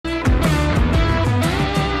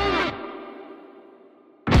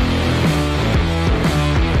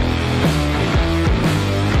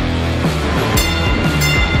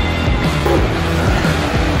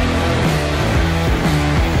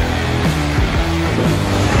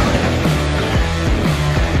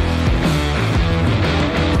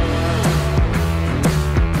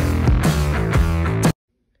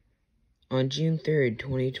on June 3rd,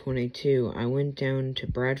 2022, I went down to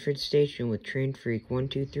Bradford Station with Train Freak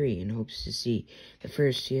 123 in hopes to see the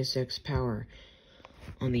first CSX Power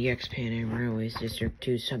on the X-Pan Railways District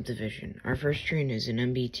 2 subdivision. Our first train is an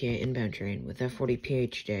MBTA inbound train with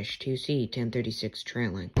F40PH-2C 1036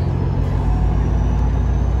 trailing.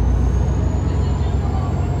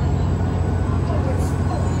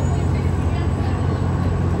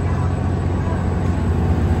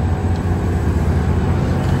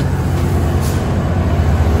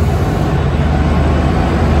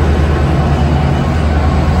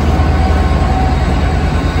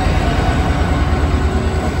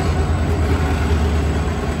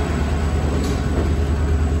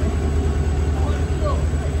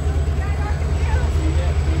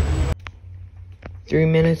 3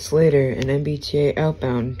 minutes later, an MBTA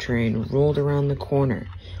outbound train rolled around the corner,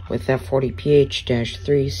 with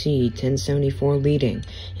F40PH-3C 1074 leading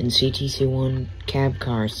and CTC1 cab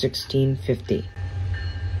car 1650.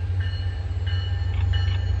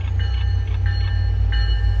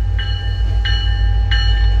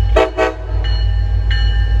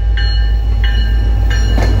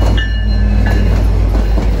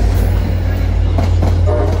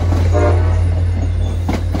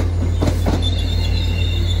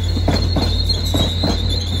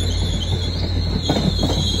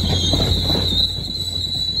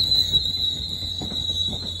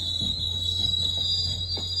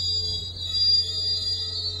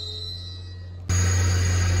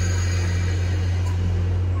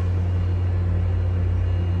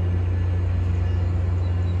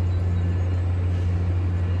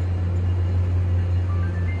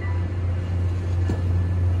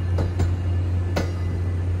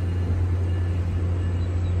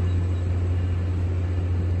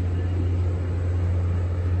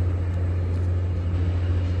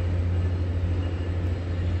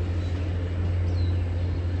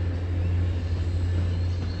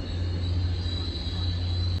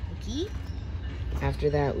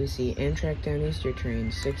 After that, we see Amtrak Downeaster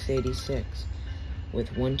train 686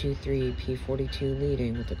 with 123 P42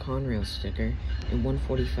 leading with the Conrail sticker and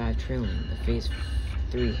 145 trailing, the Phase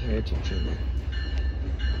 3 Heritage Unit.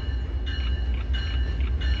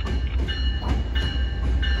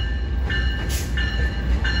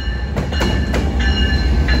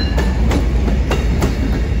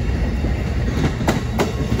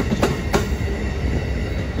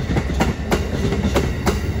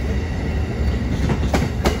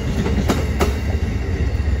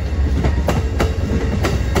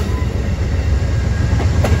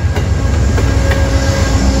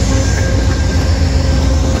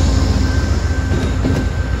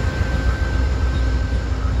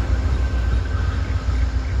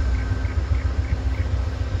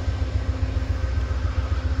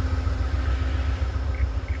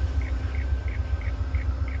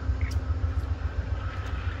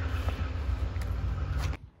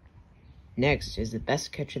 Next is the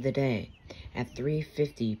best catch of the day. At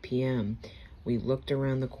 3:50 p.m., we looked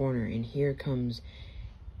around the corner, and here comes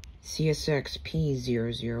CSX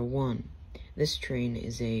P001. This train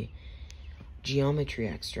is a geometry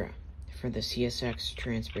extra for the CSX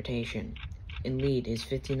transportation. In lead is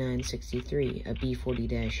 5963, a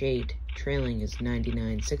B40-8. Trailing is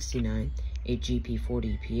 9969, a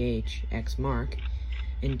GP40PH X Mark,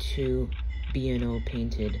 and 2 B&O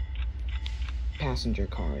painted passenger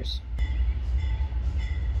cars.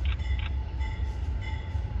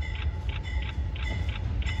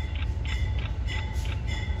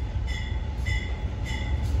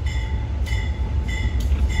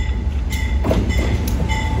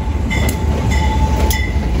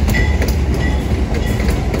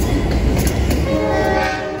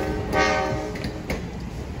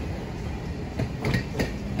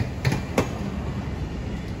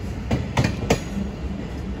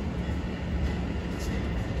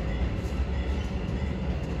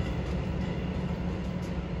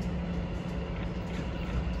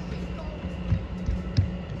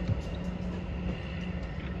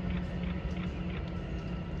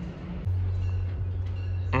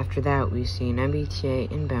 After that, we see an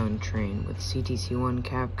MBTA inbound train with CTC1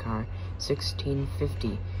 cab car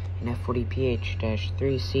 1650 and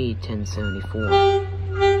F40PH-3C 1074.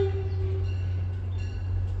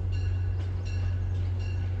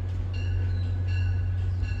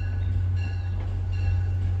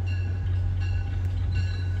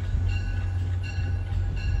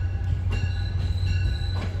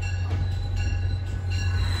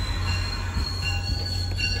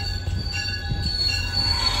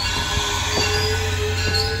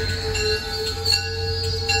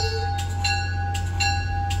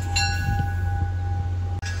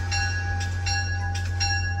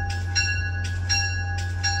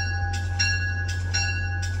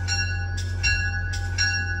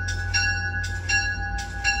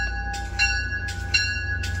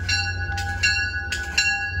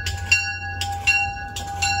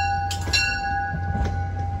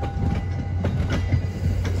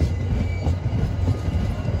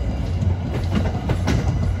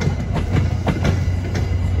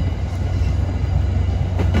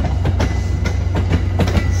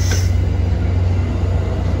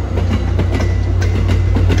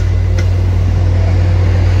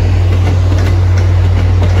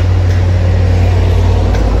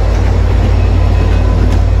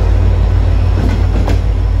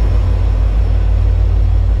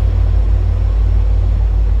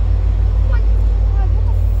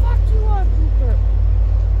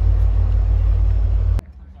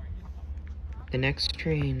 The next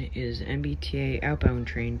train is MBTA outbound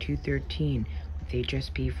train 213 with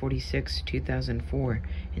HSP 46 2004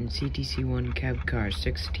 and CTC1 cab car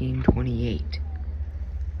 1628.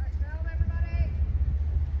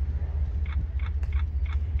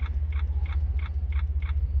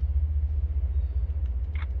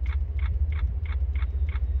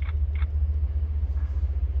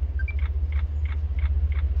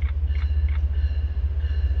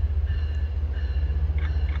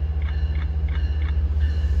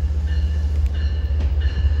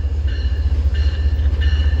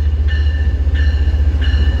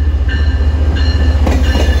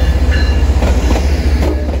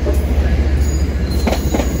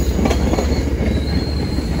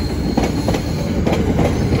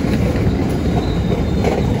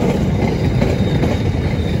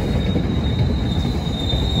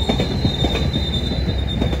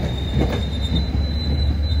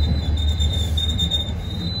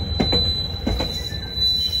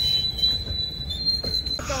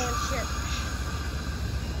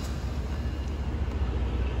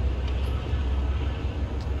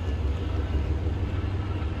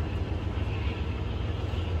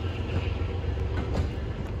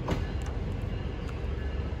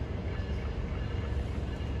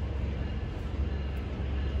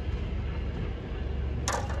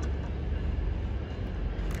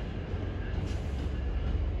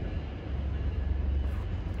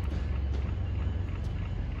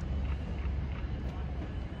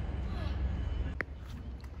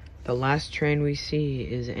 The last train we see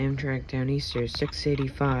is Amtrak Downeaster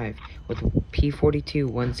 685 with P42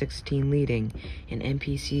 116 leading and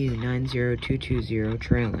MPCU 90220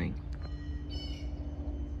 trailing.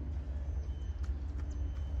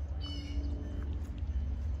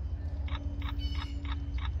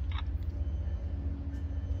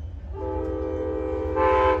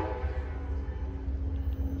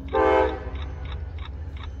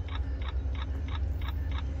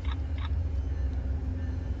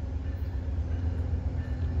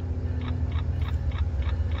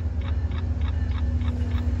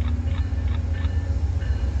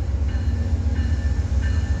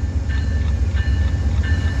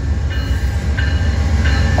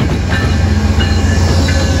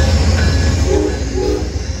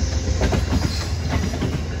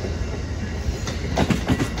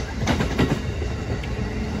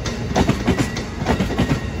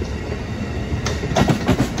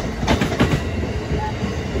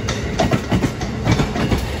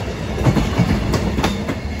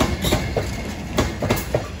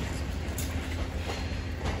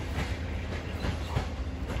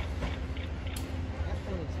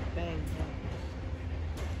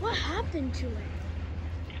 What happened to it?